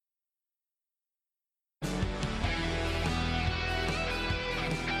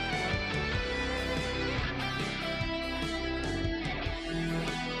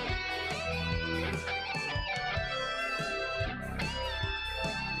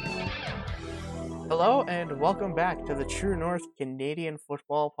Hello and welcome back to the True North Canadian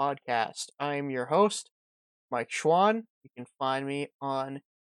Football Podcast. I'm your host, Mike Schwann. You can find me on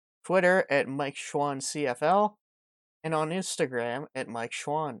Twitter at Mike Schwann CFL and on Instagram at Mike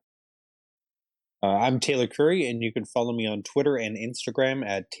Schwann. I'm Taylor Curry, and you can follow me on Twitter and Instagram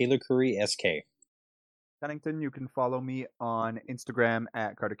at Taylor Curry SK. Kennington, you can follow me on Instagram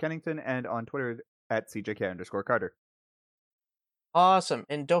at Carter Kennington and on Twitter at CJK_Carter. Awesome.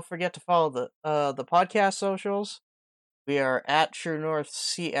 And don't forget to follow the podcast socials. We are at True North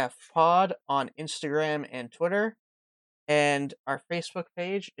CF Pod on Instagram and Twitter. And our Facebook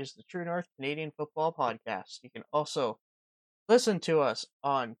page is the True North Canadian Football Podcast. You can also listen to us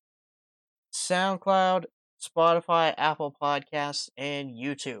on SoundCloud, Spotify, Apple Podcasts, and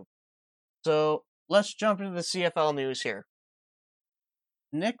YouTube. So let's jump into the CFL news here.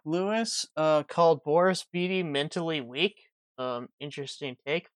 Nick Lewis called Boris Bede mentally weak. Interesting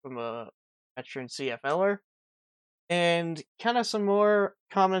take from a veteran CFLer. And kind of some more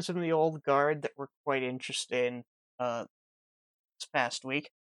comments from the old guard that were quite interesting this past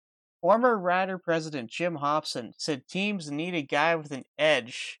week. Former Rider president Jim Hobson said teams need a guy with an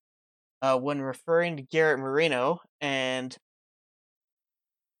edge when referring to Garrett Marino, and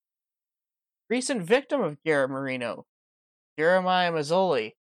recent victim of Garrett Marino, Jeremiah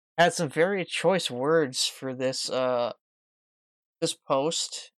Mazzoli, had some very choice words for this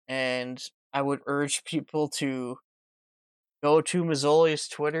post, and I would urge people to go to Mazzoli's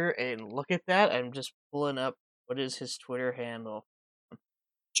Twitter and look at that. I'm just pulling up what is his Twitter handle.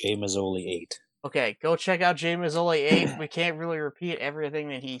 J Mazzoli 8. Okay, go check out J Mazzoli 8. We can't really repeat everything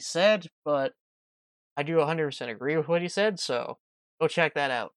that he said, but I do 100% agree with what he said, so go check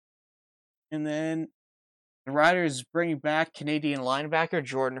that out. And then the Riders bringing back Canadian linebacker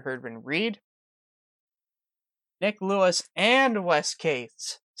Jordan Herdman-Reed. Nick Lewis and Wes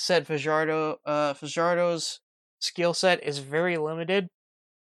Cates said Fajardo's skill set is very limited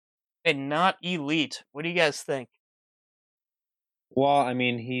and not elite. What do you guys think? Well, I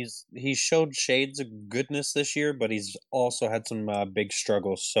mean, he's showed shades of goodness this year, but he's also had some big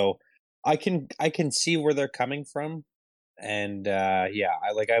struggles. So I can see where they're coming from, and I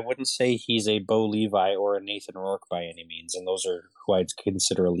wouldn't say he's a Bo Levi or a Nathan Rourke by any means, and those are who I'd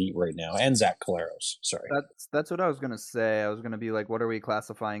consider elite right now, and Zach Caleros. Sorry, That's what I was gonna say. I was gonna be like, what are we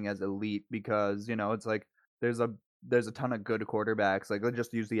classifying as elite? Because it's like there's a ton of good quarterbacks. Like, let's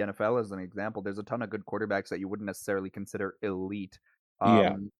just use the NFL as an example. There's a ton of good quarterbacks that you wouldn't necessarily consider elite.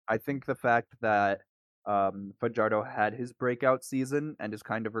 Yeah. I think the fact that Fajardo had his breakout season and is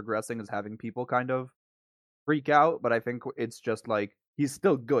kind of regressing is having people kind of freak out, but I think it's just like he's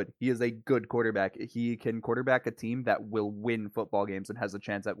still good. He is a good quarterback. He can quarterback a team that will win football games and has a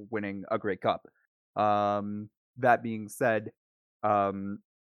chance at winning a Grey Cup. That being said,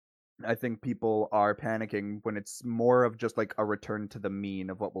 I think people are panicking when it's more of just like a return to the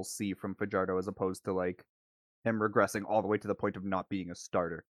mean of what we'll see from Fajardo as opposed to like him regressing all the way to the point of not being a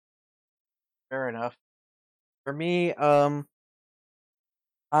starter. Fair enough. For me,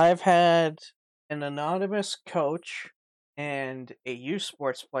 I've had an anonymous coach and a youth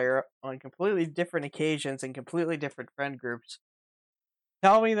sports player on completely different occasions and completely different friend groups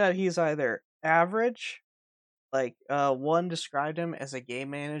tell me that he's either average, like one described him as a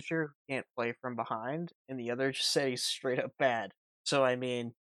game manager who can't play from behind, and the other just said he's straight up bad. So I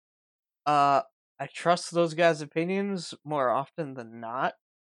mean, I trust those guys' opinions more often than not.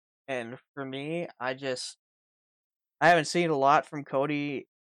 And for me, I haven't seen a lot from Cody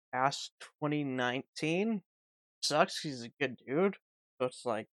past 2019. Sucks. He's a good dude. So it's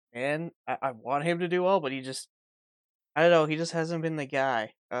like, man, I want him to do well, but I don't know. He just hasn't been the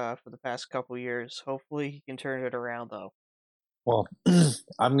guy for the past couple years. Hopefully, he can turn it around, though. Well,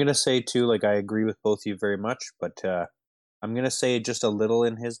 I'm gonna say too, like I agree with both of you very much, but I'm gonna say just a little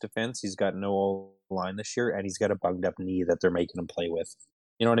in his defense. He's got no line this year, and he's got a bunged up knee that they're making him play with.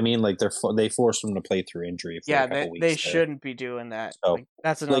 You know what I mean? Like they forced him to play through injury for a Yeah, couple weeks. they shouldn't be doing that. So, Like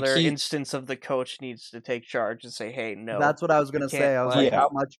that's like another instance of the coach needs to take charge and say, "Hey, no." That's what I was gonna say. I was like, Yeah. how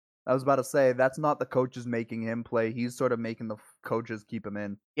much? I was about to say that's not the coaches making him play. He's sort of making the coaches keep him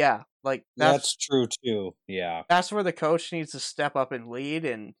in. Yeah, like That's true too. Yeah, that's where the coach needs to step up and lead.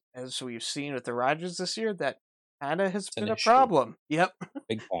 And as we've seen with the Rodgers this year, that kind of has it's an been a issue, problem. Yep.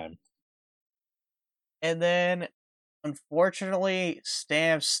 big time. And then, unfortunately,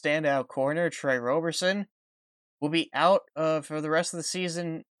 Stamps standout corner Trey Roberson will be out for the rest of the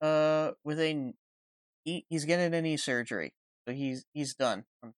season. With he's getting a knee surgery, so he's done,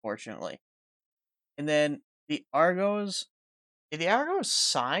 unfortunately. And then the Argos. Did the Argos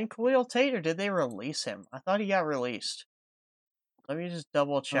sign Khalil Tate or did they release him? I thought he got released. Let me just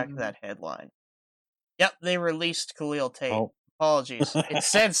double check that headline. Yep, they released Khalil Tate. Oh. Apologies. It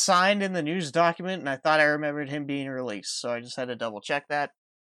said signed in the news document, and I thought I remembered him being released, so I just had to double check that.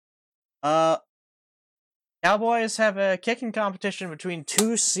 Cowboys have a kicking competition between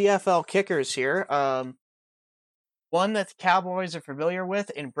two CFL kickers here. One that the Cowboys are familiar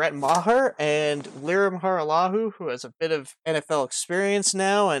with in Brett Maher and Lirim Haralahu, who has a bit of NFL experience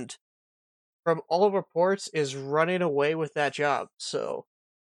now, and from all reports is running away with that job. So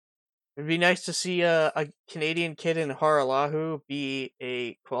it'd be nice to see a Canadian kid in Haralahu be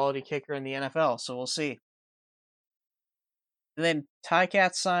a quality kicker in the NFL. So we'll see. And then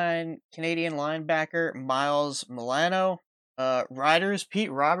Ticats sign Canadian linebacker Miles Milano. Riders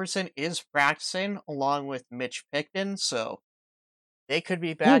Pete Robertson is practicing along with Mitch Picton, so they could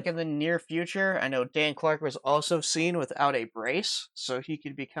be back in the near future. I know Dan Clark was also seen without a brace, so he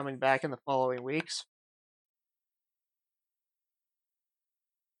could be coming back in the following weeks.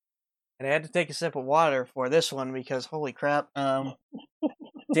 And I had to take a sip of water for this one because holy crap.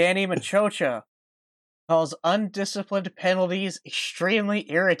 Danny Machocha calls undisciplined penalties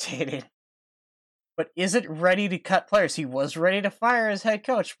extremely irritating, but isn't ready to cut players. He was ready to fire his head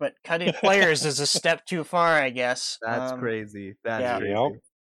coach, but cutting players is a step too far, I guess. That's crazy. That's crazy.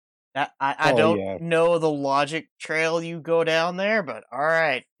 I don't know the logic trail you go down there, but all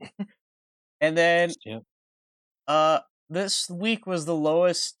right. And then, this week was the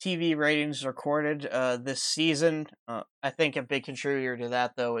lowest TV ratings recorded this season. I think a big contributor to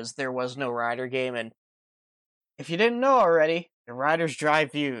that, though, is there was no Rider game, and if you didn't know already, the Riders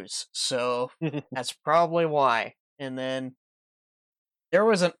drive views, so that's probably why. And then there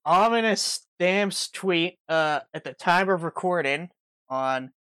was an ominous Stamps tweet at the time of recording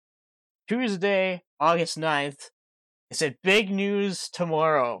on Tuesday, August 9th. It said, "Big news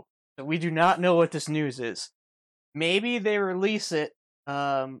tomorrow." So we do not know what this news is. Maybe they release it,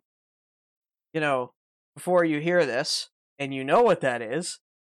 before you hear this, and you know what that is.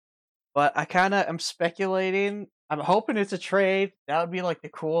 But I kind of am speculating. I'm hoping it's a trade. That would be like the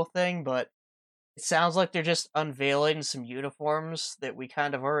cool thing, but it sounds like they're just unveiling some uniforms that we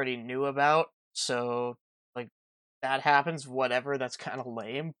kind of already knew about. So, like, that happens, whatever, that's kind of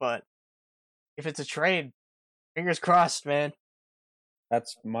lame. But if it's a trade, fingers crossed, man.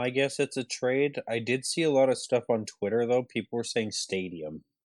 That's my guess. It's a trade. I did see a lot of stuff on Twitter, though. People were saying stadium.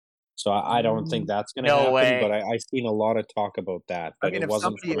 So I don't think that's going to happen, way. but I've seen a lot of talk about that, but it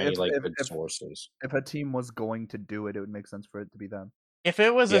wasn't from any good sources. If a team was going to do it, it would make sense for it to be them. If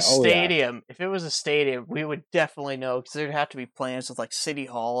it was a stadium, we would definitely know, because there'd have to be plans with like City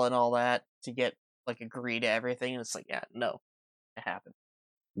Hall and all that to get like agree to everything, and it's like, yeah, no, it happened.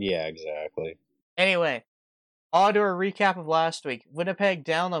 Yeah, exactly. Anyway, on to a recap of last week. Winnipeg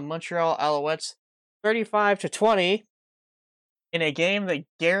down the Montreal Alouettes 35-20 in a game that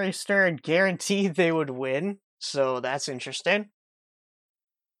Gary Stern guaranteed they would win, so that's interesting.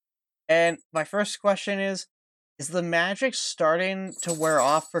 And my first question is the magic starting to wear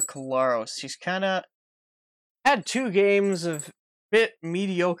off for Collaros? He's kind of had 2 games of bit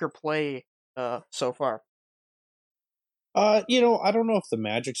mediocre play so far. I don't know if the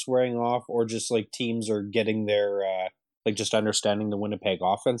magic's wearing off or just like teams are getting their just understanding the Winnipeg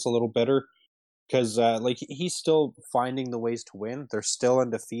offense a little better, because he's still finding the ways to win. They're still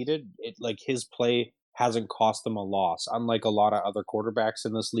undefeated. His play hasn't cost them a loss, unlike a lot of other quarterbacks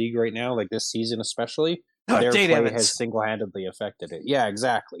in this league right now, like this season especially. Their play has single-handedly affected it. Yeah,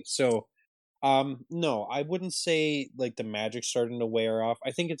 exactly. So, no, I wouldn't say like the magic's starting to wear off.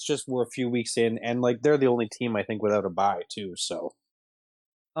 I think it's just we're a few weeks in, and like they're the only team I think without a bye too. So,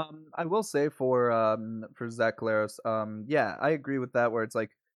 I will say for Zach Collaros, yeah, I agree with that. Where it's like,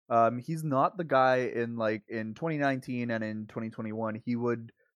 he's not the guy in 2019 and in 2021. He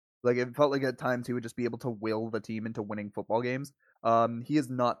would it felt like at times he would just be able to will the team into winning football games. He is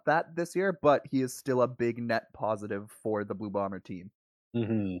not that this year, but he is still a big net positive for the Blue Bomber team.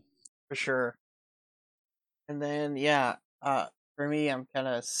 Mm-hmm. For sure. And then, for me, I'm kind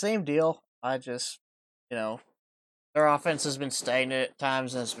of same deal. I just, their offense has been stagnant at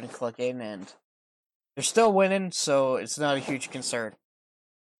times and it's been clicking, and they're still winning, so it's not a huge concern.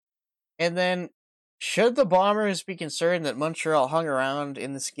 And then, should the Bombers be concerned that Montreal hung around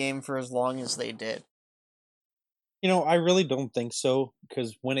in this game for as long as they did? I really don't think so,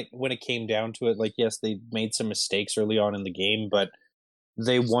 because when it came down to it, yes, they made some mistakes early on in the game, but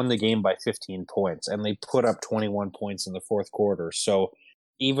they won the game by 15 points, and they put up 21 points in the fourth quarter. So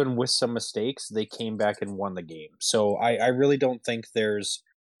even with some mistakes, they came back and won the game. So I really don't think there's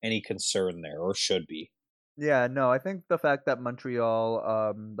any concern there, or should be. Yeah, no, I think the fact that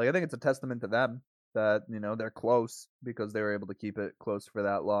Montreal, I think it's a testament to them that, they're close because they were able to keep it close for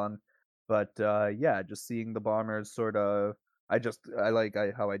that long. But yeah, just seeing the Bombers sort of, how I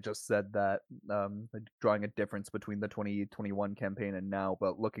just said that, like, drawing a difference between the 2021 campaign and now.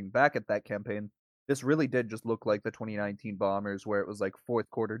 But looking back at that campaign, this really did just look like the 2019 Bombers, where it was like fourth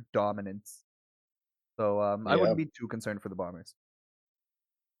quarter dominance. So I Yeah. wouldn't be too concerned for the Bombers.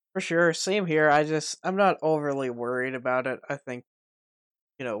 For sure, same here. I'm not overly worried about it. I think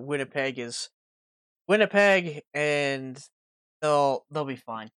Winnipeg is Winnipeg, and they'll be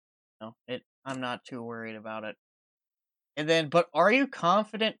fine. I'm not too worried about it. And then, but are you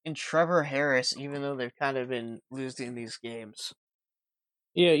confident in Trevor Harris, even though they've kind of been losing these games?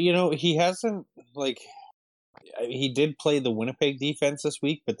 Yeah, he hasn't he did play the Winnipeg defense this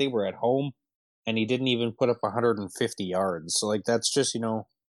week, but they were at home and he didn't even put up 150 yards. So that's just,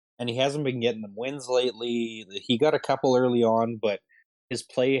 and he hasn't been getting them wins lately. He got a couple early on, but his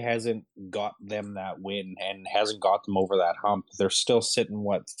play hasn't got them that win and hasn't got them over that hump. They're still sitting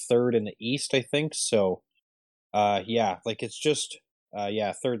third in the East, I think. So yeah, it's just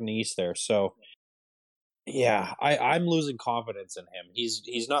third in the East there. So yeah, I'm losing confidence in him.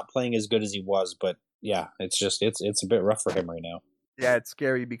 He's not playing as good as he was, but yeah, it's a bit rough for him right now. Yeah, it's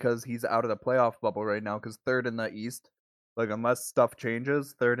scary because he's out of the playoff bubble right now. Because third in the East, like, unless stuff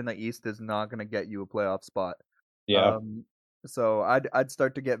changes, third in the East is not going to get you a playoff spot. Yeah. So I'd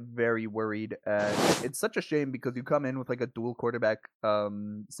start to get very worried, and it's such a shame because you come in with like a dual quarterback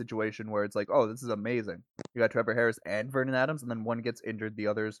situation where it's like, oh, this is amazing. You got Trevor Harris and Vernon Adams, and then one gets injured, the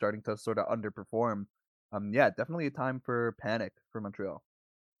other is starting to sort of underperform. Yeah, definitely a time for panic for Montreal.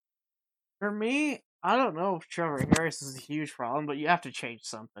 For me, I don't know if Trevor Harris is a huge problem, but you have to change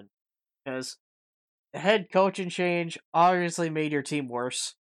something because the head coaching change obviously made your team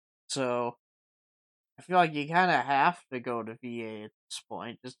worse. So I feel like you kind of have to go to VA at this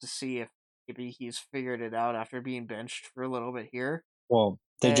point just to see if maybe he's figured it out after being benched for a little bit here. Well,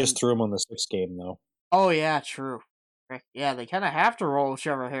 they just And threw him on the 6th game though. oh yeah, true. Frick, yeah, they kind of have to roll with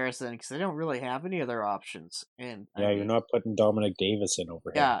Trevor Harris then because they don't really have any other options. And I Yeah, you're mean, not putting Dominic Davis in over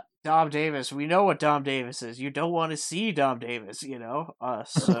him. yeah, Dom Davis. We know what Dom Davis is. You don't want to see Dom Davis, you know.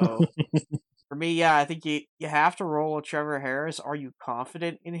 So for me, yeah, I think you have to roll with Trevor Harris. Are you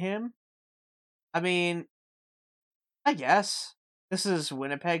confident in him? I mean, I guess this is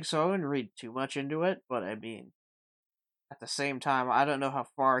Winnipeg, so I wouldn't read too much into it. But I mean, at the same time, I don't know how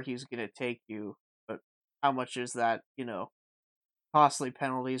far he's gonna take you. But how much is that? Costly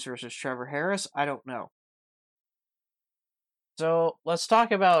penalties versus Trevor Harris? I don't know. So let's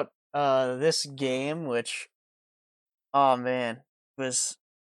talk about this game, which, oh man, was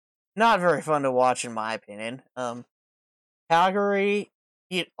not very fun to watch in my opinion. Calgary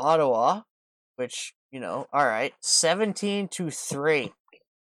beat Ottawa, which, all right, 17-3.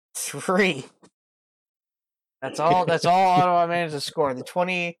 3. That's all Ottawa managed to score. The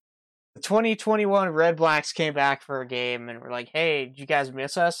 2021 Red Blacks came back for a game and were like, "Hey, did you guys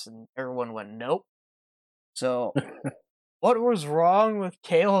miss us?" And everyone went, "Nope." So, what was wrong with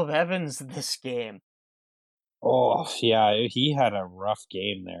Caleb Evans this game? Oh, yeah, he had a rough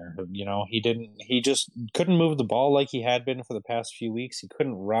game there. He just couldn't move the ball like he had been for the past few weeks. He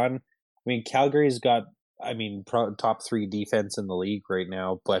couldn't run. I mean, Calgary's got, top 3 defense in the league right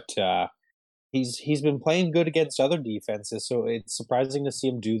now, but he's been playing good against other defenses, so it's surprising to see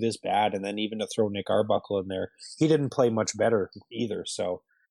him do this bad, and then even to throw Nick Arbuckle in there, he didn't play much better either. So,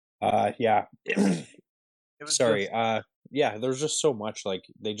 yeah. It was Sorry. just Yeah, there's just so much.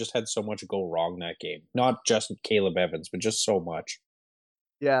 They just had so much go wrong that game. Not just Caleb Evans, but just so much.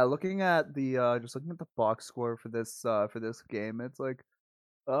 Yeah, looking at the box score for this game, it's like,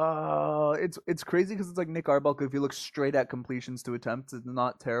 it's crazy because it's like Nick Arbuckle. If you look straight at completions to attempts, it's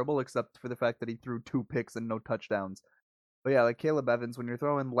not terrible, except for the fact that he threw 2 picks and no touchdowns. But yeah, like Caleb Evans, when you're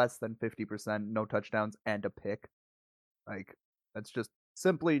throwing less than 50%, no touchdowns and a pick, like, that's just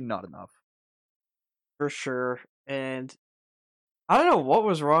simply not enough. For sure. And I don't know what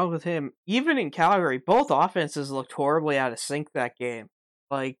was wrong with him. Even in Calgary, both offenses looked horribly out of sync that game.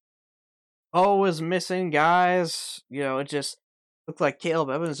 Like, was missing guys. It just looked like Caleb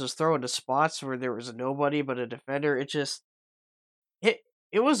Evans was throwing to spots where there was nobody but a defender. It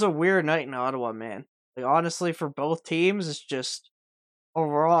it was a weird night in Ottawa, man. Like, honestly, for both teams, it's just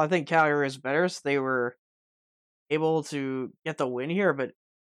overall, I think Calgary is better, so they were able to get the win here. But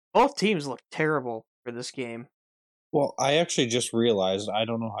both teams looked terrible for this game. Well, I actually just realized, I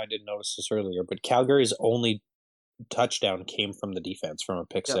don't know how I didn't notice this earlier, but Calgary's only touchdown came from the defense, from a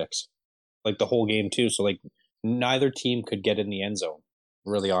pick Yep. six. The whole game too. So neither team could get in the end zone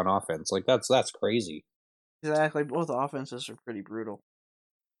really on offense. That's crazy. Exactly. Both offenses are pretty brutal.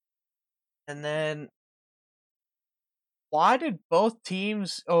 And then, why did both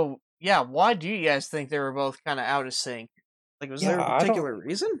teams? Oh, why do you guys think they were both kind of out of sync? Like, was there Yeah, a particular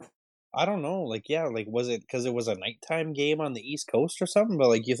reason? I don't know. Like, yeah, like was it because it was a nighttime game on the East Coast or something? But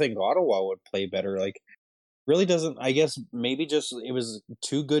like, you think Ottawa would play better? Like, really doesn't. I guess maybe just it was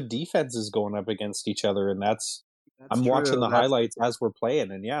two good defenses going up against each other, and that's. That's I'm watching true. the highlights as we're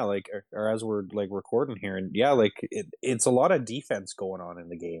playing, and yeah, like or as we're like recording here, and yeah, like it's a lot of defense going on in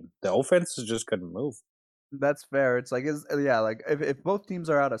the game. The offense just couldn't move. That's fair. It's like like if both teams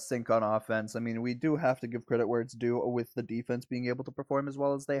are out of sync on offense, I mean, we do have to give credit where it's due with the defense being able to perform as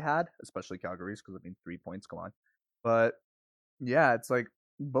well as they had, especially Calgary's, because I mean 3 points, come on. But yeah, it's like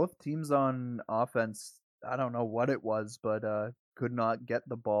both teams on offense, I don't know what it was, but could not get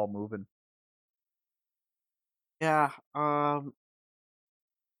the ball moving. Yeah, I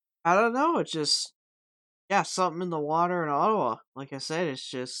don't know. It's just something in the water in Ottawa. Like I said, it's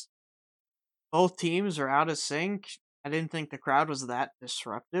just both teams are out of sync. I didn't think the crowd was that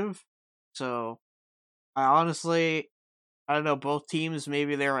disruptive. So I honestly, I don't know. Both teams,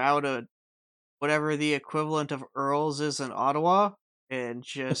 maybe they were out of whatever the equivalent of Earls is in Ottawa, and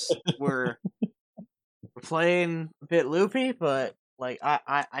just were playing a bit loopy. But like,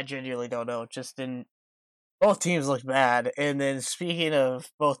 I genuinely don't know. It just didn't. Both teams look bad. And then speaking of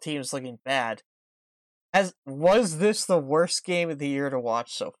both teams looking bad, was this the worst game of the year to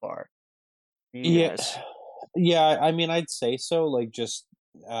watch so far? For you Yeah, guys? yeah. I mean, I'd say so. Like, just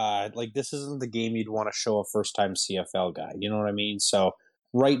like this isn't the game you'd want to show a first time CFL guy. You know what I mean? So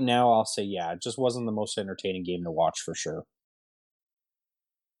right now, I'll say yeah. It just wasn't the most entertaining game to watch for sure.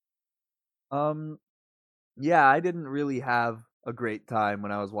 Um, yeah, I didn't really have a great time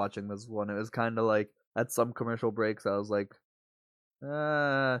when I was watching this one. It was kind of like at some commercial breaks, I was like,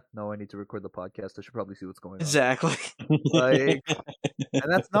 no, I need to record the podcast. I should probably see what's going on. Exactly. Like, and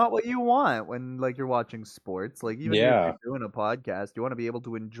that's not what you want when like you're watching sports. Like even if Yeah. you're doing a podcast, you want to be able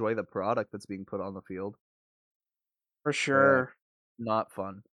to enjoy the product that's being put on the field. For sure. Not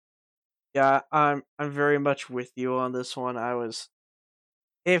fun. Yeah, I'm very much with you on this one.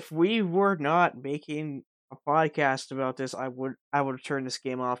 If we were not making a podcast about this, I would turn this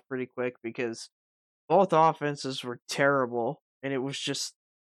game off pretty quick because both offenses were terrible and it was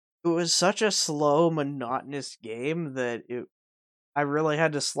such a slow, monotonous game that I really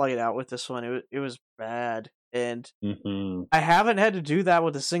had to slug it out with this one. It was bad, and Mm-hmm. I haven't had to do that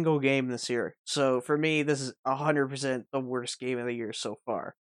with a single game this year. So for me, this is 100% the worst game of the year so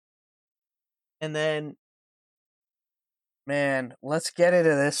far. And then, man, let's get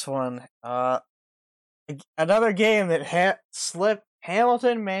into this one. Another game that slipped.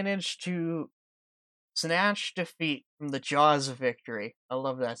 Hamilton managed to snatch defeat from the jaws of victory. I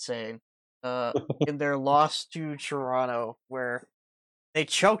love that saying. In their loss to Toronto, where they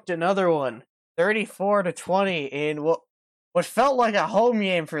choked another one, 34-20, in what felt like a home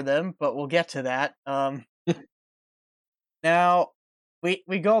game for them, but we'll get to that. Now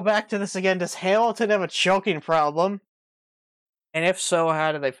we go back to this again. Does Hamilton have a choking problem? And if so,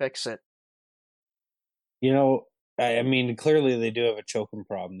 how do they fix it? You know, I mean, clearly they do have a choking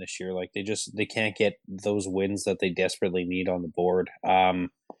problem this year. Like they can't get those wins that they desperately need on the board. How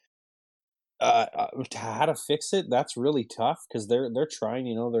to fix it? That's really tough because they're trying.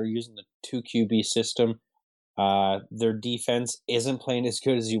 You know, they're using the 2 QB system. Their defense isn't playing as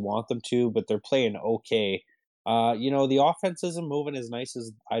good as you want them to, but they're playing okay. You know, the offense isn't moving as nice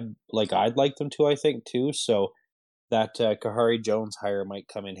as I'd like them to. I think too. So that Kahari Jones hire might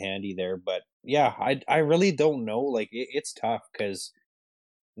come in handy there. But yeah, I really don't know. Like it's tough because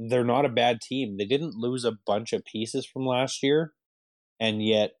they're not a bad team. They didn't lose a bunch of pieces from last year, and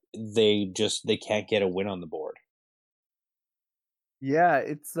yet they can't get a win on the board. Yeah,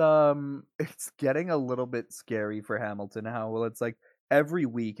 it's it's getting a little bit scary for Hamilton. It's like every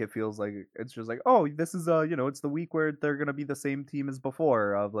week it feels like it's just like, oh, this is it's the week where they're gonna be the same team as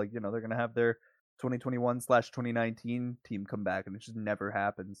before. Of like, they're gonna have their 2021/2019 team come back, and it just never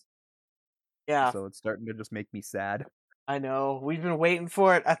happens. Yeah, So it's starting to just make me sad. I know. We've been waiting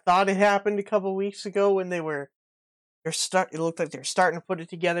for it. I thought it happened a couple weeks ago when it looked like they're starting to put it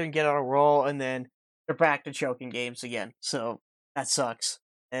together and get on a roll, and then they're back to choking games again. So that sucks.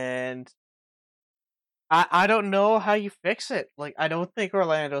 And I don't know how you fix it. Like, I don't think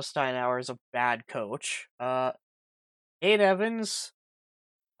Orlando Steinauer is a bad coach. Nate Evans,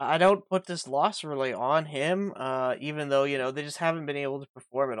 I don't put this loss really on him, even though, they just haven't been able to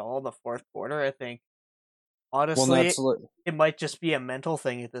perform at all in the fourth quarter. I think, honestly, it might just be a mental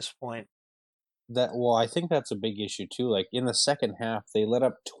thing at this point. I think that's a big issue too. Like in the second half, they let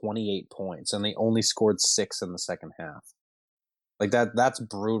up 28 points and they only scored 6 in the second half. Like that's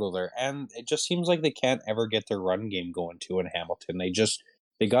brutal there. And it just seems like they can't ever get their run game going too in Hamilton.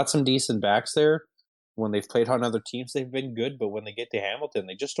 they got some decent backs there. When they've played on other teams, they've been good, but when they get to Hamilton,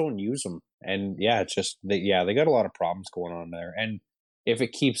 they just don't use them. And yeah, it's just they got a lot of problems going on there. And if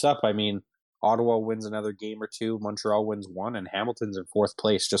it keeps up, I mean, Ottawa wins another game or two, Montreal wins one, and Hamilton's in fourth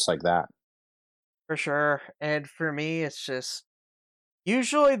place just like that. For sure. And for me, it's just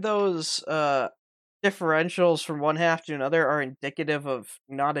usually those differentials from one half to another are indicative of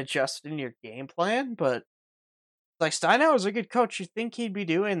not adjusting your game plan, but like Steinhauer's a good coach. You think he'd be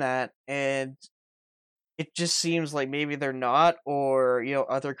doing that, and it just seems like maybe they're not, or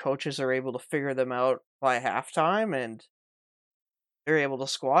other coaches are able to figure them out by halftime, and they're able to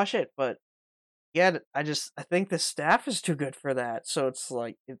squash it. But yeah, I think the staff is too good for that. So it's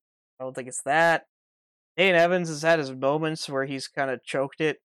like I don't think it's that. Dane Evans has had his moments where he's kind of choked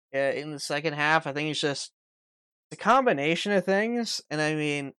it in the second half. I think it's just a combination of things, and I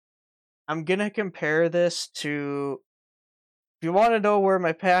mean, I'm gonna compare this to. If you want to know where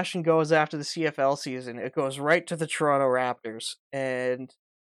my passion goes after the CFL season, it goes right to the Toronto Raptors. And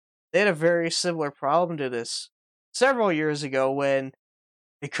they had a very similar problem to this several years ago when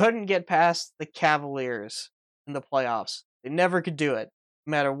they couldn't get past the Cavaliers in the playoffs. They never could do it.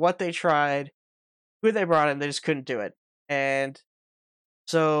 No matter what they tried, who they brought in, they just couldn't do it. And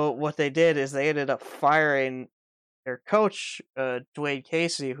so what they did is they ended up firing their coach, Dwayne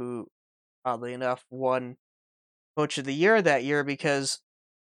Casey, who, oddly enough, won Coach of the Year that year because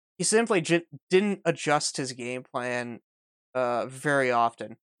he simply didn't adjust his game plan very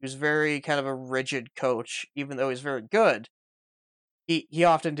often. He was very kind of a rigid coach, even though he's very good. He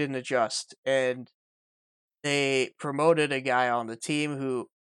often didn't adjust, and they promoted a guy on the team who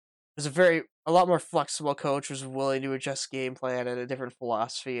was a lot more flexible coach, was willing to adjust game plan and a different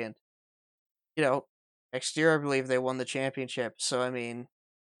philosophy, and you know, next year I believe they won the championship. So I mean,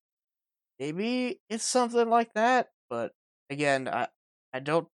 maybe it's something like that, but again, I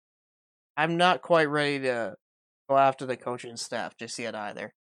don't I'm not quite ready to go after the coaching staff just yet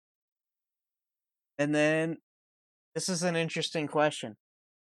either. And then this is an interesting question.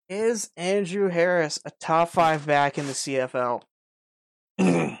 Is Andrew Harris a top 5 back in the CFL?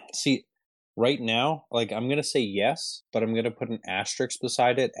 See, right now, like I'm gonna say yes, but I'm gonna put an asterisk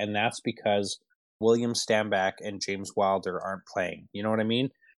beside it, and that's because William Stanback and James Wilder aren't playing. You know what I mean?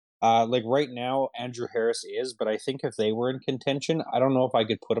 Like right now, Andrew Harris is, but I think if they were in contention, I don't know if I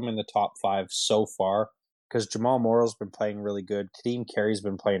could put him in the top 5 so far because Jamal Morrow's been playing really good. Kadeem Carey's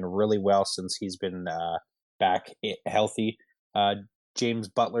been playing really well since he's been back healthy. James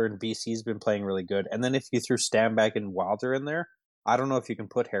Butler in BC's been playing really good, and then if you threw Stanback and Wilder in there, I don't know if you can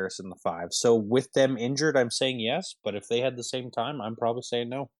put Harris in the 5. So with them injured, I'm saying yes, but if they had the same time, I'm probably saying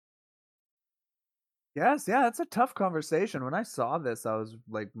no. Yes, yeah, that's a tough conversation. When I saw this, I was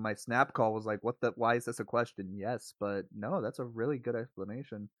like, my snap call was like, "What the? Why is this a question?" Yes, but no, that's a really good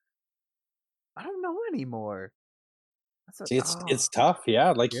explanation. I don't know anymore. That's a See, it's tough,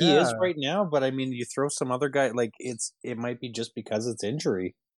 yeah. Like he is yeah, right now, but I mean, you throw some other guy, like it might be just because it's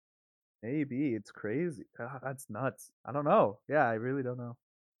injury. maybe it's crazy. That's nuts. I don't know. Yeah, I really don't know.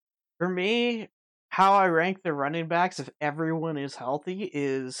 For me, how I rank the running backs if everyone is healthy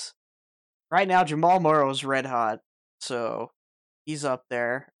is right now Jamal Morrow's red hot. So he's up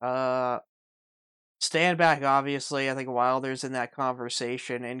there. Stand back, obviously. I think Wilder's in that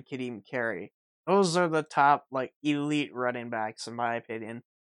conversation, and Kadeem Carey. Those are the top like elite running backs in my opinion.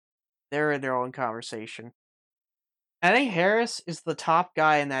 They're in their own conversation. I think Harris is the top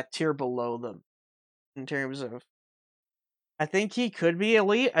guy in that tier below them in terms of. I think he could be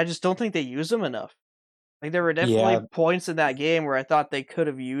elite. I just don't think they use him enough. Like there were definitely Yeah, points in that game where I thought they could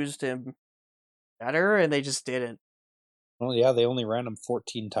have used him better, and they just didn't. well, yeah, they only ran him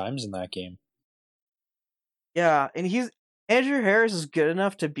 14 times in that game. Yeah, and Andrew Harris is good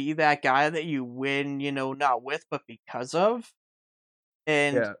enough to be that guy that you win, not with but because of.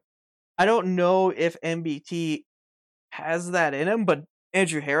 And Yeah, I don't know if MBT has that in him, but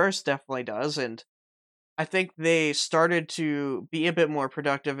Andrew Harris definitely does. And I think they started to be a bit more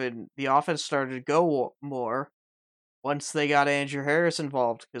productive, and the offense started to go more once they got Andrew Harris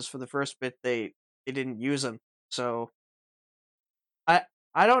involved. Because for the first bit, they didn't use him. So I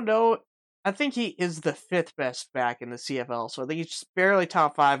I don't know. I think he is the 5th best back in the CFL. So I think he's just barely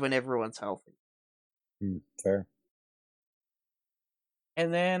top 5 when everyone's healthy. Fair.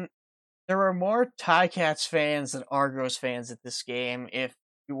 And then there were more Ticats fans than Argos fans at this game. If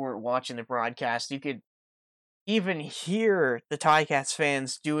you weren't watching the broadcast, you could even hear the Ticats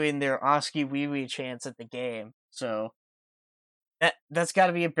fans doing their Oski Wee Wee chants at the game. So that's got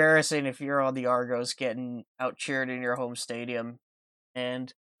to be embarrassing if you're on the Argos getting out cheered in your home stadium.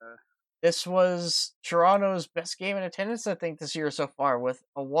 And uh, this was Toronto's best game in attendance, I think, this year so far, with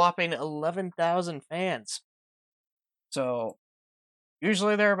a whopping 11,000 fans. So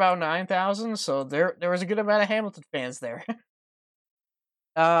usually they're about 9,000, so there was a good amount of Hamilton fans there.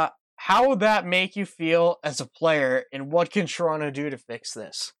 How would that make you feel as a player, and what can Toronto do to fix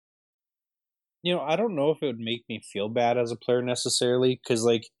this? I don't know if it would make me feel bad as a player necessarily, because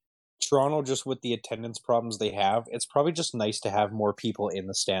like Toronto, just with the attendance problems they have, it's probably just nice to have more people in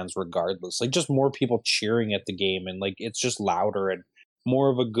the stands regardless. Like just more people cheering at the game, and like it's just louder and more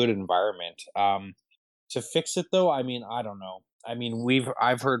of a good environment. To fix it though, I mean, I don't know. I mean,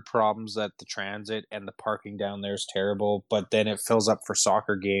 I've heard problems that the transit and the parking down there is terrible, but then it fills up for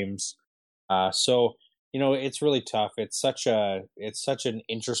soccer games. So it's really tough. It's such an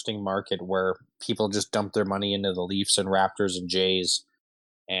interesting market where people just dump their money into the Leafs and Raptors and Jays,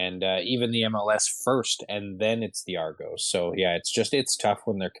 and even the MLS first, and then it's the Argos. So yeah, it's tough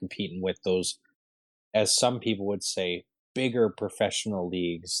when they're competing with those, as some people would say, bigger professional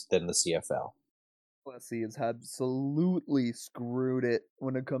leagues than the CFL. LSE has absolutely screwed it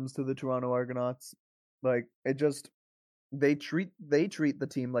when it comes to the Toronto Argonauts. Like it just they treat the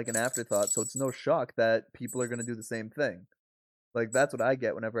team like an afterthought, so it's no shock that people are going to do the same thing. Like that's what I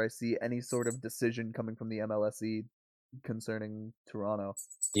get whenever I see any sort of decision coming from the MLSE concerning Toronto.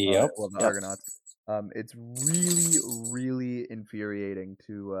 Yep. Well, the Yep. Argonauts. It's really, really infuriating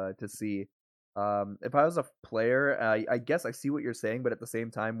to see. If I was a player, I guess I see what you're saying, but at the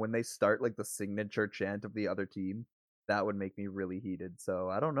same time, when they start like the signature chant of the other team, that would make me really heated. So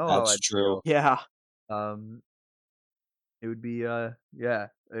I don't know how That's I'd true. feel. Yeah. It would be yeah,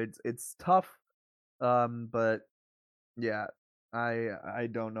 it's tough. But yeah, I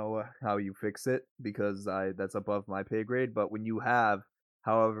don't know how you fix it because that's above my pay grade. But when you have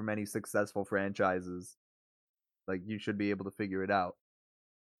however many successful franchises, like you should be able to figure it out.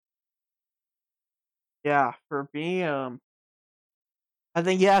 Yeah, for me, I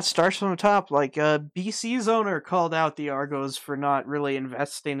think it starts from the top. Like BC's owner called out the Argos for not really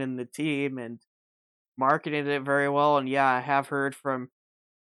investing in the team and marketed it very well. And yeah, I have heard from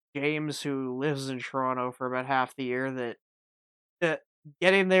James, who lives in Toronto for about half the year, that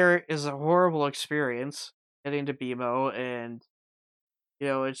getting there is a horrible experience. Getting to BMO, and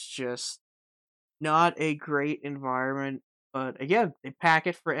it's just not a great environment. But again, they pack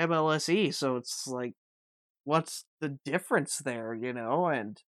it for MLSE, so it's like, what's the difference there?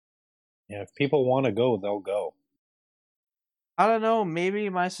 And Yeah, if people want to go, they'll go. I don't know. Maybe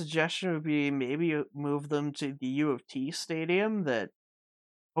my suggestion would be maybe move them to the U of T stadium that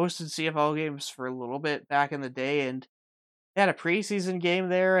hosted CFL games for a little bit back in the day, and they had a preseason game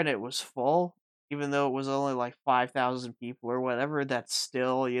there, and it was full, even though it was only like 5,000 people or whatever. That's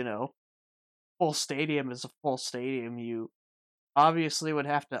still, full stadium is a full stadium. You obviously would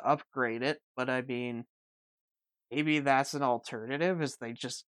have to upgrade it, but I mean, maybe that's an alternative. Is they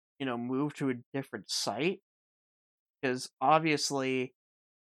just move to a different site, because obviously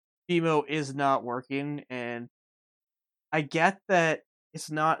BMO is not working, and I get that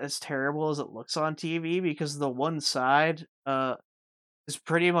it's not as terrible as it looks on TV because the one side is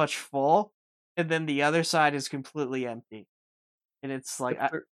pretty much full, and then the other side is completely empty. And it's like,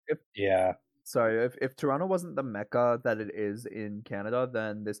 If Yeah. sorry, if Toronto wasn't the mecca that it is in Canada,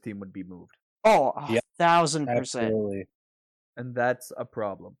 then this team would be moved, oh, Yep. 1,000%, Absolutely. and that's a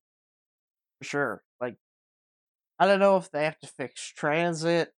problem. for sure. Like, I don't know if they have to fix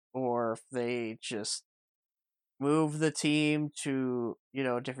transit or if they just move the team to,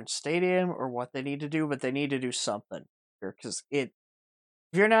 a different stadium or what they need to do, but they need to do something. Because if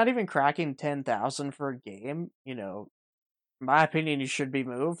you're not even cracking 10,000 for a game, in my opinion, you should be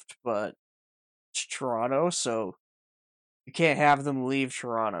moved, but it's Toronto, so you can't have them leave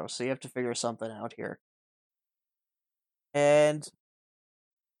Toronto, so you have to figure something out here. And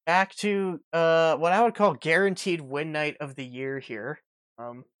back to what I would call guaranteed win night of the year here.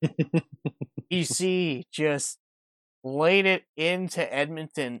 BC just laid it into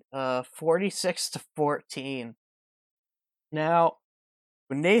Edmonton, 46-14. Now,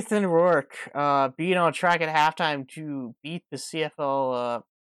 when Nathan Rourke being on track at halftime to beat the CFL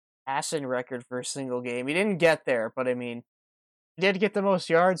passing record for a single game, he didn't get there, but I mean, he did get the most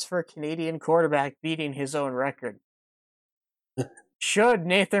yards for a Canadian quarterback, beating his own record. Should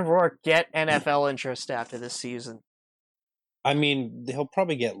Nathan Rourke get NFL interest after this season? I mean, he'll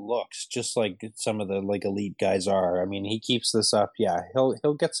probably get looks, just like some of the like elite guys are. I mean, he keeps this up, yeah,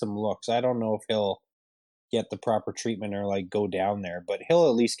 he'll get some looks. I don't know if he'll get the proper treatment or like go down there, but he'll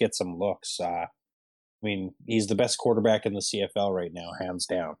at least get some looks. I mean, he's the best quarterback in the CFL right now, hands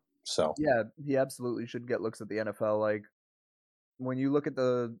down. So Yeah, he absolutely should get looks at the NFL. Like when you look at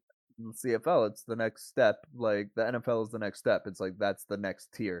the the CFL, it's the next step. Like the NFL is the next step. It's like that's the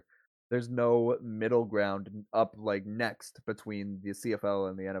next tier. There's no middle ground up like next between the CFL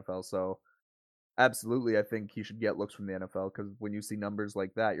and the NFL. So absolutely, I think he should get looks from the NFL because when you see numbers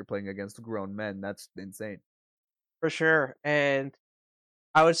like that, you're playing against grown men. That's insane. For sure. And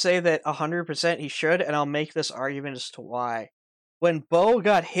I would say that 100% he should, and I'll make this argument as to why. When Bo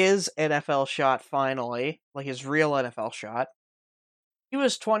got his NFL shot finally, like his real NFL shot, he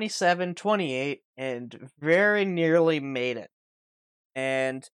was 27, 28, and very nearly made it.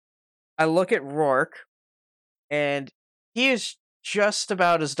 And I look at Rourke, and he is just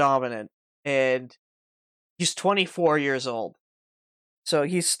about as dominant, and he's 24 years old. So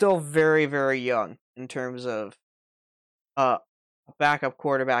he's still very, very young in terms of uh backup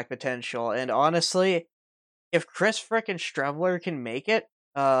quarterback potential. And honestly, if Chris frickin' Streveler can make it,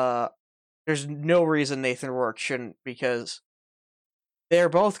 there's no reason Nathan Rourke shouldn't, because they're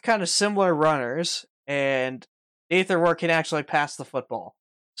both kind of similar runners, and Nathan Rourke can actually pass the football.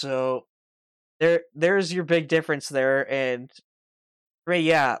 So there's your big difference there. And for me,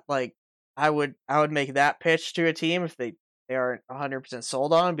 yeah, like I would make that pitch to a team if they aren't 100%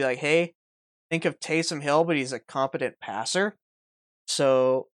 sold on, and be like, hey, think of Taysom Hill, but he's a competent passer.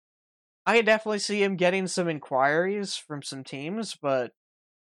 So I could definitely see him getting some inquiries from some teams, but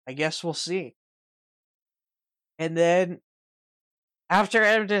I guess we'll see. And then after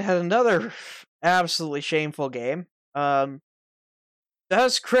Edmonton had another absolutely shameful game,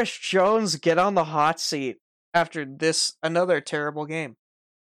 does Chris Jones get on the hot seat after this another terrible game?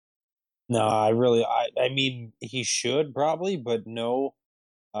 No, I mean, he should probably, but no.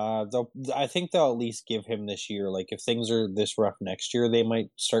 I think they'll at least give him this year. Like, if things are this rough next year, they might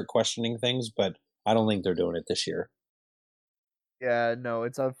start questioning things, but I don't think they're doing it this year. Yeah, no,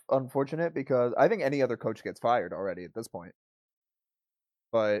 it's unfortunate because I think any other coach gets fired already at this point.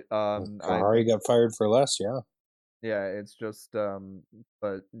 But Ferrari got fired for less, yeah. Yeah, it's just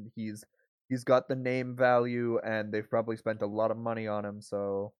but he's got the name value and they've probably spent a lot of money on him,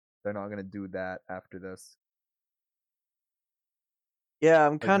 so they're not gonna do that after this. Yeah,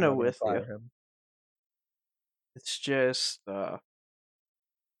 I'm Like, they're kind of not gonna with you. fire him. It's just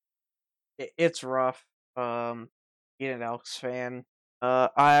it's rough. Being an Elks fan,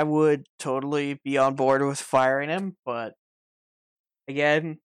 I would totally be on board with firing him, but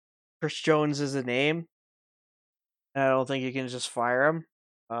again, Chris Jones is a name, and I don't think you can just fire him.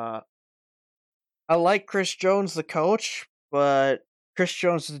 I like Chris Jones, the coach, but Chris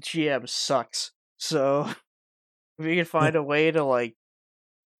Jones, the GM, sucks. So if you can find a way to like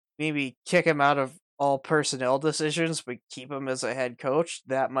maybe kick him out of all personnel decisions, but keep him as a head coach,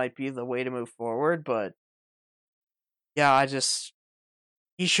 that might be the way to move forward. But yeah,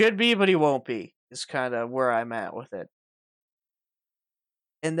 he should be, but he won't be. Is kind of where I'm at with it.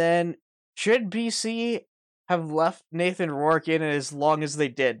 And then should BC have left Nathan Rourke in as long as they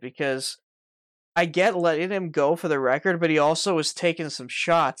did? Because I get letting him go for the record, but he also was taking some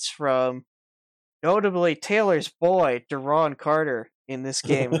shots from notably Taylor's boy, Deron Carter, in this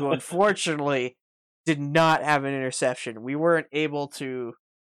game, who unfortunately did not have an interception. We weren't able to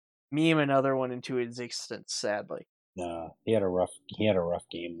meme another one into existence, sadly. No, he had a rough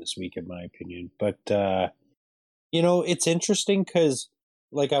game this week, in my opinion. But it's interesting because,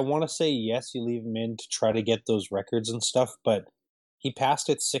 like, I want to say yes, you leave him in to try to get those records and stuff, but he passed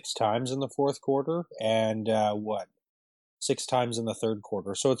it 6 times in the fourth quarter, and 6 times in the third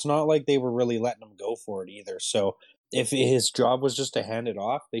quarter. So it's not like they were really letting him go for it either. So if his job was just to hand it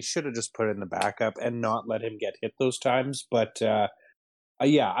off, they should have just put it in the backup and not let him get hit those times. But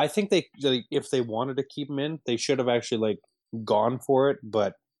yeah, I think if they wanted to keep him in, they should have actually like gone for it,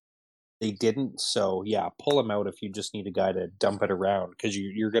 but they didn't. So yeah, pull him out if you just need a guy to dump it around because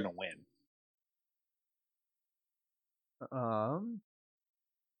you're gonna win.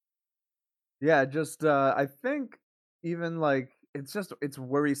 Yeah, just I think even like it's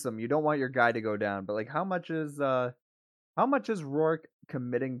worrisome. You don't want your guy to go down, but like how much is Rourke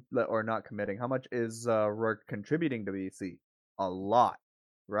committing or not committing? How much is Rourke contributing to BC? A lot,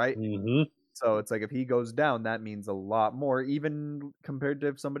 right? Mm-hmm. So it's like if he goes down, that means a lot more, even compared to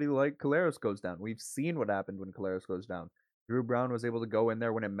if somebody like Collaros goes down. We've seen what happened when Collaros goes down. Drew Brown was able to go in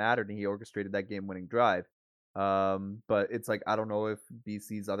there when it mattered, and he orchestrated that game-winning drive. But it's like I don't know if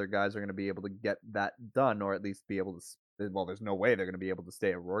BC's other guys are going to be able to get that done, or at least be able to. Well, there's no way they're going to be able to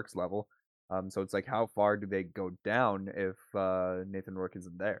stay at Rourke's level. So it's like how far do they go down if Nathan Rourke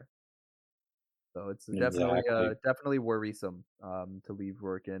isn't there? So it's definitely worrisome to leave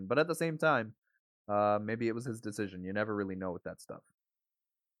Rourke in, but at the same time, maybe it was his decision. You never really know with that stuff.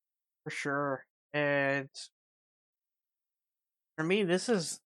 For sure. And for me, this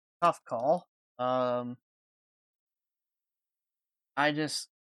is tough call. I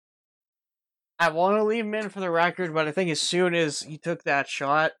want to leave him in for the record, but I think as soon as he took that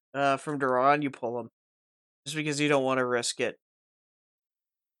shot from Duran, you pull him. Just because you don't want to risk it.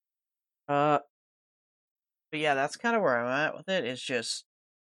 But yeah, that's kind of where I'm at with it. It's just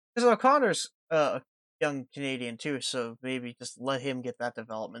because O'Connor's a young Canadian too, so maybe just let him get that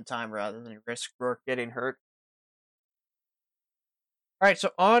development time rather than risk Rourke getting hurt. All right,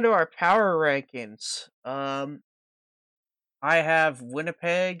 so on to our power rankings. I have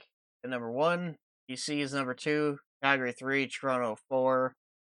Winnipeg at number 1, BC is number 2, Calgary 3, Toronto 4,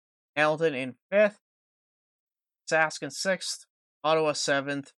 Hamilton in 5th, Sask in 6th, Ottawa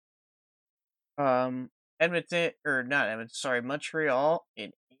 7th, Edmonton, or not Edmonton, sorry, Montreal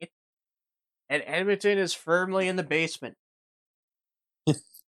in 8th, and Edmonton is firmly in the basement.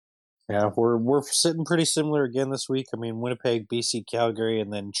 Yeah, we're sitting pretty similar again this week. I mean, Winnipeg, BC, Calgary,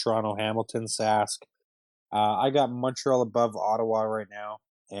 and then Toronto, Hamilton, Sask. I got Montreal above Ottawa right now,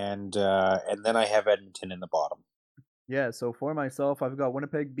 and then I have Edmonton in the bottom. Yeah, so for myself, I've got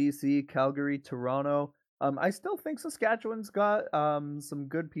Winnipeg, BC, Calgary, Toronto. I still think Saskatchewan's got some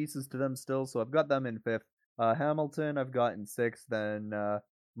good pieces to them still, so I've got them in 5th. Hamilton, I've got in 6th, then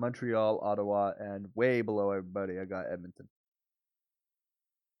Montreal, Ottawa, and way below everybody, I got Edmonton.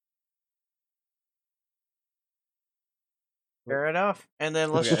 Fair enough. And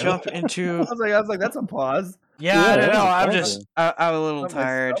then let's Okay. jump into. I was like, that's a pause. Yeah, I don't know. that's I'm a little My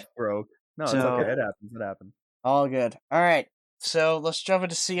tired. stuff broke. No, it's So- okay. It happens. It happens. All good. All right. So let's jump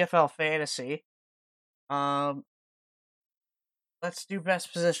into CFL fantasy. Let's do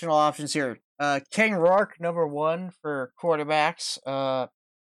best positional options here. King Rourke, number 1 for quarterbacks.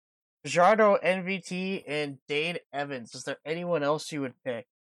 Fajardo, NVT, and Dane Evans. Is there anyone else you would pick?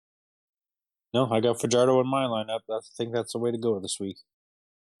 No, I got Fajardo in my lineup. I think that's the way to go this week.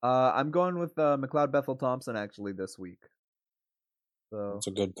 I'm going with McLeod Bethel Thompson actually this week. So That's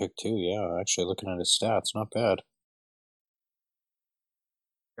a good pick too. Yeah, actually, looking at his stats, not bad.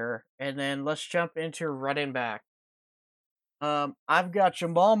 Sure. And then let's jump into running back. I've got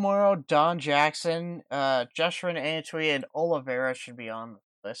Jamal Morrow, Don Jackson, Joshua Antwi, and Oliveira should be on the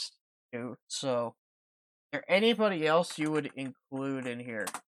list too. So, is there anybody else you would include in here?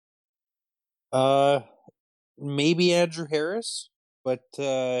 Maybe Andrew Harris, but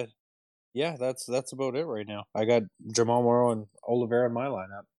yeah, that's about it right now. I got Jamal Morrow and Oliveira in my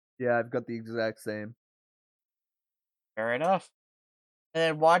lineup. yeah, I've got the exact same. Fair enough. And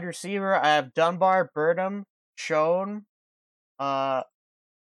then wide receiver, I have Dunbar, Burnham, Schoen, Ian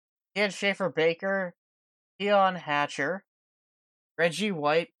Schaefer Baker, Keon Hatcher, Reggie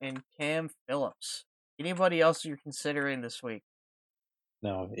White, and Cam Phillips. Anybody else you're considering this week?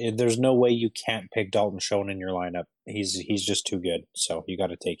 No, there's no way you can't pick Dalton Schoen in your lineup. He's just too good, so you got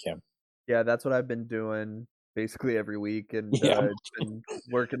to take him. Yeah, that's what I've been doing basically every week, and Yeah. it's been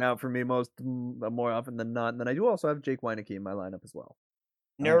working out for me more often than not. And then I do also have Jake Weineke in my lineup as well.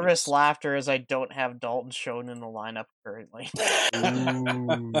 Nervous Nice. laughter as I don't have Dalton Schoen in the lineup currently.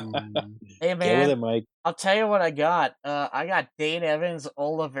 Hey Get with man, it, Mike. I'll tell you what I got. I got Dane Evans,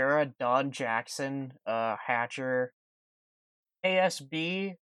 Oliveira, Don Jackson, Hatcher,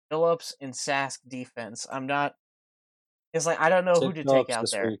 ASB, Phillips, and Sask defense. I'm not. It's like I don't know who Sit to Phillips take out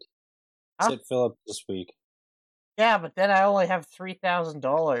this there. week. Huh? Sit Phillips this week. Yeah, but then I only have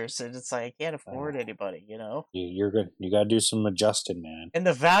 $3,000, and it's like I can't afford anybody, you know. You're good. You got to do some adjusting, man. And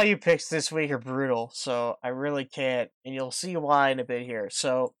the value picks this week are brutal, so I really can't. And you'll see why in a bit here.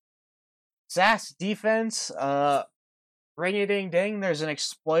 So, Sask defense, ring a ding ding. There's an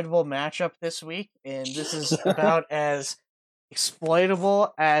exploitable matchup this week, and this is about as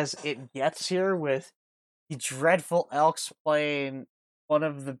exploitable as it gets here with the dreadful Elks playing one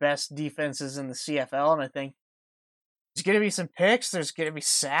of the best defenses in the CFL, and I think there's going to be some picks. There's going to be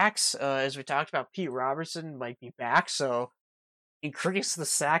sacks. As we talked about, Pete Robertson might be back, so increase the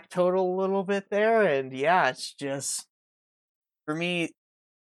sack total a little bit there. And yeah, it's just, for me,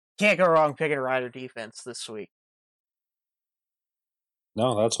 can't go wrong picking a Rider defense this week.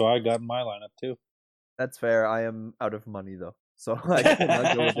 No, that's what I got in my lineup too. That's fair. I am out of money though, so I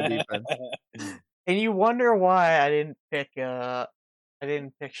cannot go with the defense. And you wonder why I didn't pick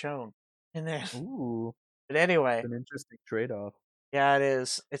Schoen in there. Ooh, But anyway, it's an interesting trade-off. yeah, it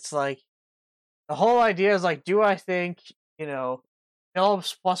is. It's like the whole idea is like, do I think,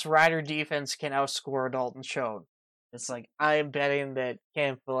 Phillips plus Rider defense can outscore Dalton Schoen? It's like I am betting that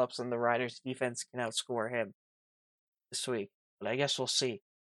Cam Phillips and the Riders defense can outscore him this week. But I guess we'll see.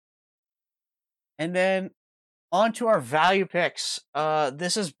 And then on to our value picks.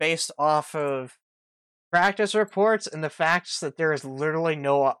 This is based off of practice reports and the facts that there is literally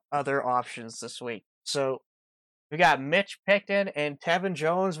no other options this week. So we got Mitch Picton and Tevin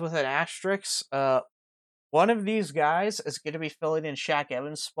Jones with an asterisk. One of these guys is going to be filling in Shaq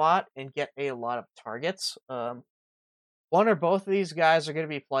Evans' spot and get a lot of targets. One or both of these guys are going to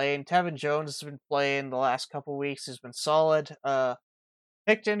be playing. Tevin Jones has been playing the last couple weeks. He's been solid.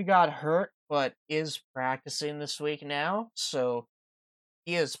 Picton got hurt, but is practicing this week now, so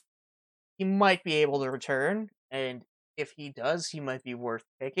he might be able to return, and if he does, he might be worth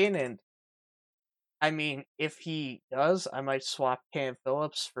picking. And I mean, if he does, I might swap Cam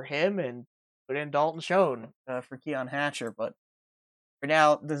Phillips for him and put in Dalton Schoen for Keon Hatcher. But for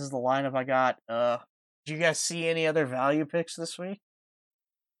now, this is the lineup I got. Did you guys see any other value picks this week?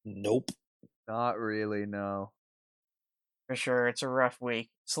 Nope. Not really, no. For sure, it's a rough week.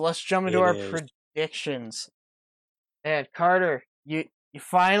 So let's jump into our predictions. And Carter, you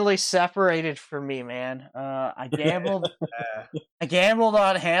finally separated from me, man. I gambled. I gambled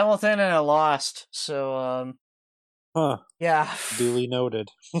on Hamilton and I lost. So, yeah. Duly noted.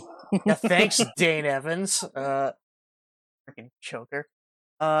 Yeah, thanks, Dane Evans. Freaking choker.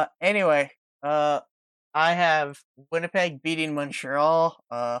 Anyway, I have Winnipeg beating Montreal.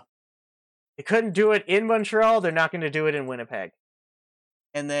 They couldn't do it in Montreal. They're not going to do it in Winnipeg.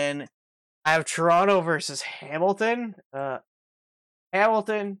 And then I have Toronto versus Hamilton.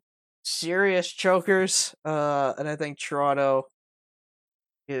 Hamilton, serious chokers. And I think Toronto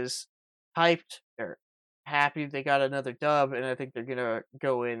is hyped. They're happy they got another dub. And I think they're going to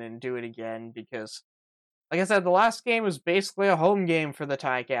go in and do it again because, like I said, the last game was basically a home game for the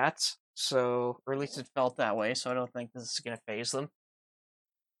Ticats. So, or at least it felt that way. So I don't think this is going to phase them.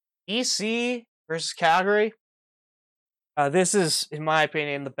 BC versus Calgary. This is, in my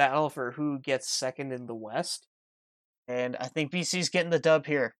opinion, the battle for who gets second in the West. And I think BC's getting the dub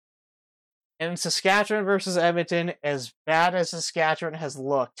here. And Saskatchewan versus Edmonton, as bad as Saskatchewan has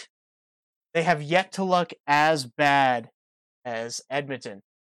looked, they have yet to look as bad as Edmonton.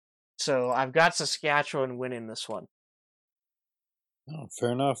 So I've got Saskatchewan winning this one. Oh,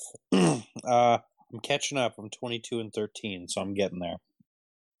 fair enough. I'm catching up. I'm 22-13, so I'm getting there.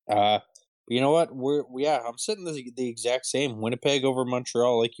 But you know what? I'm sitting the exact same. Winnipeg over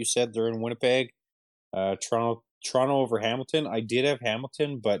Montreal, like you said, they're in Winnipeg. Toronto over Hamilton. I did have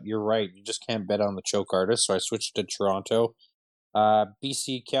Hamilton, but you're right. You just can't bet on the choke artist, so I switched to Toronto.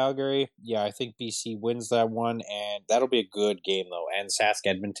 BC Calgary. Yeah, I think BC wins that one, and that'll be a good game though. And Sask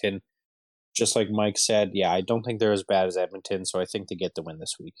Edmonton. Just like Mike said, yeah, I don't think they're as bad as Edmonton, so I think they get the win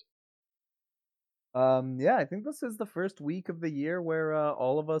this week. Yeah, I think this is the first week of the year where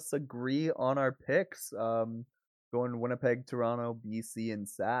all of us agree on our picks. Going Winnipeg, Toronto, BC, and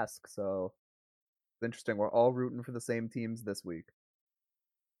Sask. So it's interesting. We're all rooting for the same teams this week.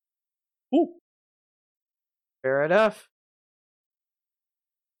 Ooh. Fair enough.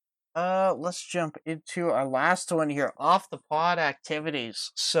 Let's jump into our last one here, off the pod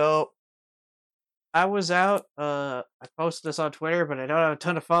activities. So I was out, I posted this on Twitter, but I don't have a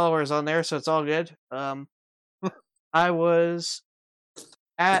ton of followers on there, so it's all good. I was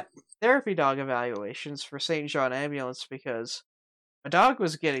at therapy dog evaluations for St. John Ambulance because my dog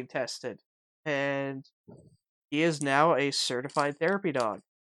was getting tested, and he is now a certified therapy dog.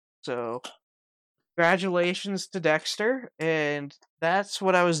 So, congratulations to Dexter, and that's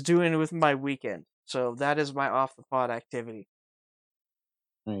what I was doing with my weekend. So that is my off-the-pod activity.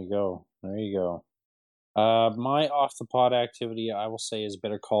 There you go. My off-the-pod activity, I will say, is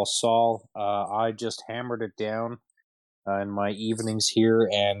Better Call Saul. I just hammered it down in my evenings here,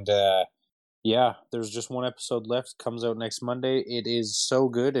 and yeah, there's just one episode left. Comes out next Monday. It is so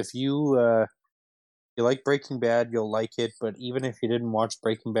good. If you like Breaking Bad, you'll like it. But even if you didn't watch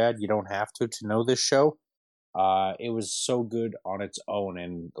Breaking Bad, you don't have to know this show. It was so good on its own,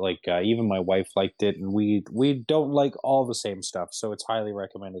 and even my wife liked it. And we don't like all the same stuff, so it's highly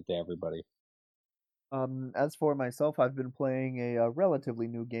recommended to everybody. As for myself, I've been playing a relatively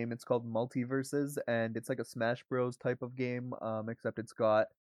new game. It's called Multiverses, and it's like a Smash Bros. Type of game, except it's got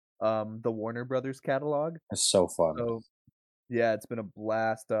the Warner Brothers catalog. It's so fun. So, yeah, it's been a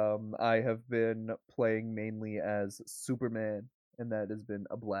blast. I have been playing mainly as Superman, and that has been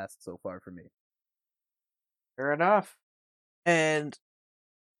a blast so far for me. Fair enough. And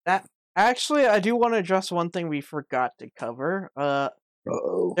that actually, I do want to address one thing we forgot to cover.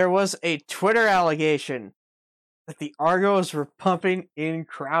 There was a Twitter allegation that the Argos were pumping in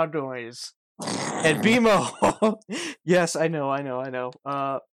crowd noise. And BMO, yes, I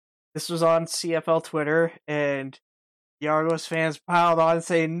know. This was on CFL Twitter, and the Argos fans piled on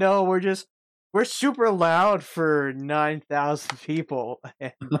saying, "No, we're just we're super loud for 9,000 people.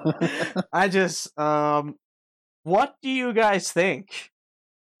 And I just, what do you guys think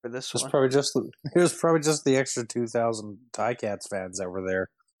for this It one? was probably just the extra 2,000 Ticats fans that were there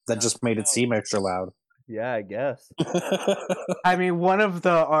that just made it seem extra loud. Yeah, I guess. I mean, one of the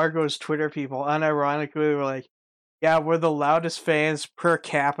Argos Twitter people unironically were like, yeah, we're the loudest fans per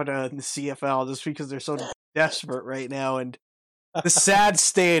capita in the CFL just because they're so desperate right now, and the sad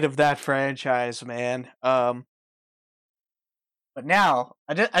state of that franchise, man. But now,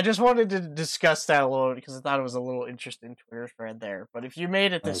 I just wanted to discuss that a little because I thought it was a little interesting Twitter thread there. But if you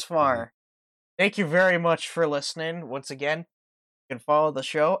made it this far, thank you very much for listening. Once again, you can follow the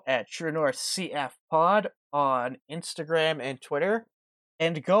show at True North CF Pod on Instagram and Twitter.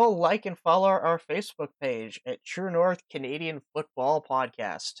 And go like and follow our Facebook page at True North Canadian Football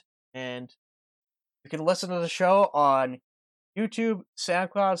Podcast. And you can listen to the show on YouTube,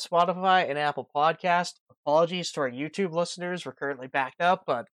 SoundCloud, Spotify, and Apple Podcast. Apologies to our YouTube listeners. We're currently backed up,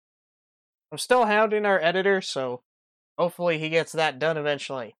 but I'm still hounding our editor, so hopefully he gets that done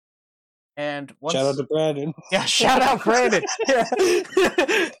eventually. And shout out to Brandon. Yeah, shout out Brandon.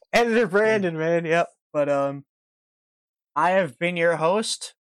 Editor Brandon, man. Yep. But I have been your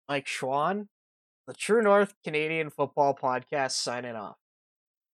host, Mike Schwan, the True North Canadian Football Podcast, signing off.